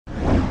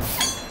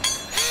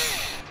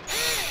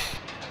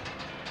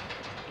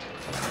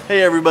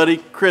Hey everybody,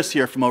 Chris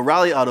here from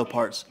O'Reilly Auto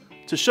Parts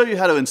to show you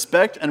how to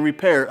inspect and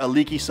repair a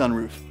leaky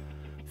sunroof.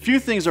 Few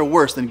things are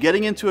worse than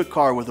getting into a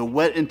car with a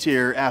wet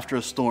interior after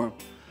a storm,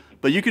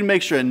 but you can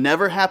make sure it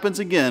never happens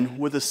again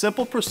with a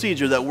simple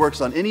procedure that works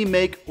on any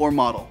make or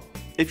model.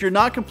 If you're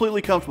not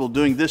completely comfortable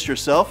doing this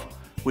yourself,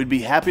 we'd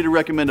be happy to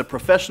recommend a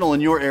professional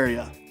in your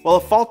area. While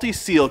a faulty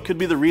seal could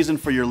be the reason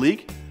for your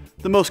leak,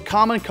 the most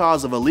common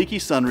cause of a leaky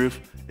sunroof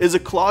is a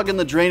clog in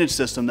the drainage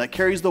system that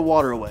carries the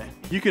water away.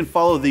 You can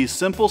follow these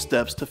simple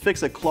steps to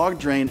fix a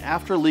clogged drain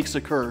after leaks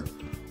occur,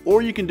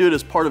 or you can do it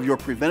as part of your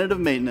preventative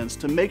maintenance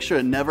to make sure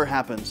it never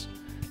happens.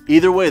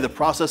 Either way, the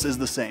process is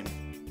the same.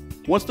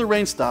 Once the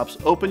rain stops,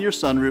 open your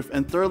sunroof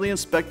and thoroughly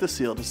inspect the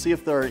seal to see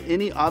if there are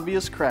any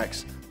obvious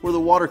cracks where the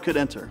water could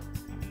enter.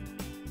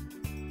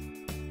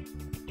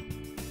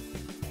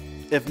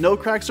 If no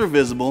cracks are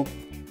visible,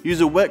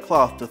 use a wet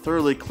cloth to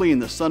thoroughly clean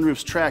the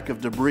sunroof's track of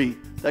debris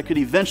that could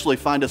eventually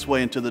find its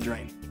way into the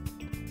drain.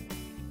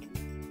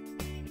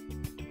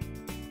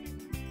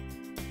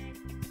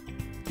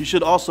 You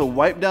should also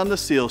wipe down the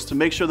seals to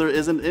make sure there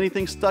isn't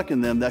anything stuck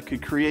in them that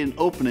could create an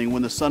opening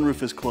when the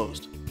sunroof is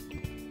closed.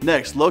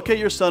 Next, locate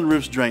your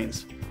sunroof's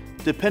drains.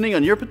 Depending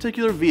on your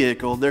particular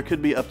vehicle, there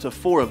could be up to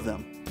 4 of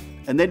them,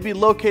 and they'd be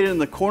located in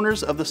the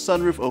corners of the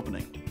sunroof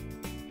opening.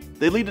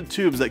 They lead to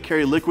tubes that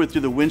carry liquid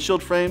through the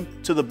windshield frame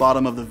to the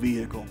bottom of the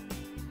vehicle.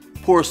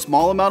 Pour a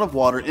small amount of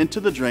water into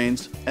the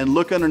drains and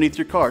look underneath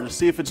your car to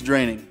see if it's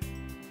draining.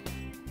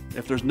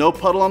 If there's no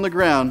puddle on the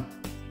ground,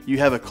 you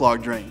have a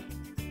clogged drain.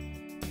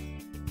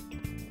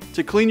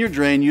 To clean your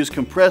drain, use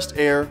compressed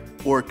air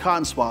or a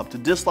cotton swab to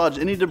dislodge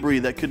any debris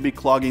that could be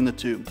clogging the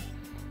tube.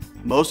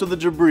 Most of the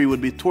debris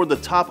would be toward the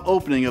top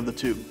opening of the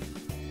tube.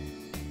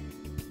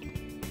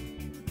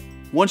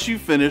 Once you've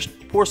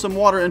finished, pour some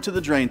water into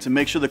the drain to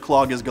make sure the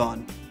clog is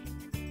gone.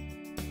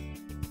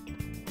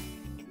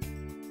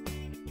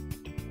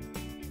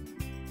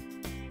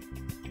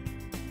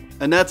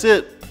 And that's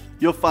it.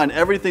 You'll find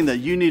everything that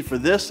you need for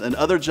this and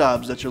other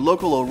jobs at your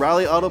local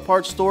O'Reilly Auto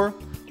Parts store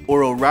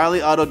or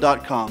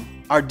O'ReillyAuto.com.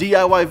 Our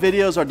DIY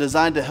videos are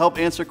designed to help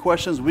answer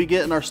questions we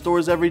get in our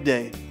stores every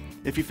day.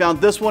 If you found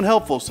this one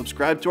helpful,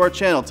 subscribe to our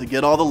channel to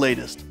get all the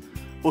latest.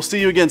 We'll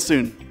see you again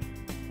soon.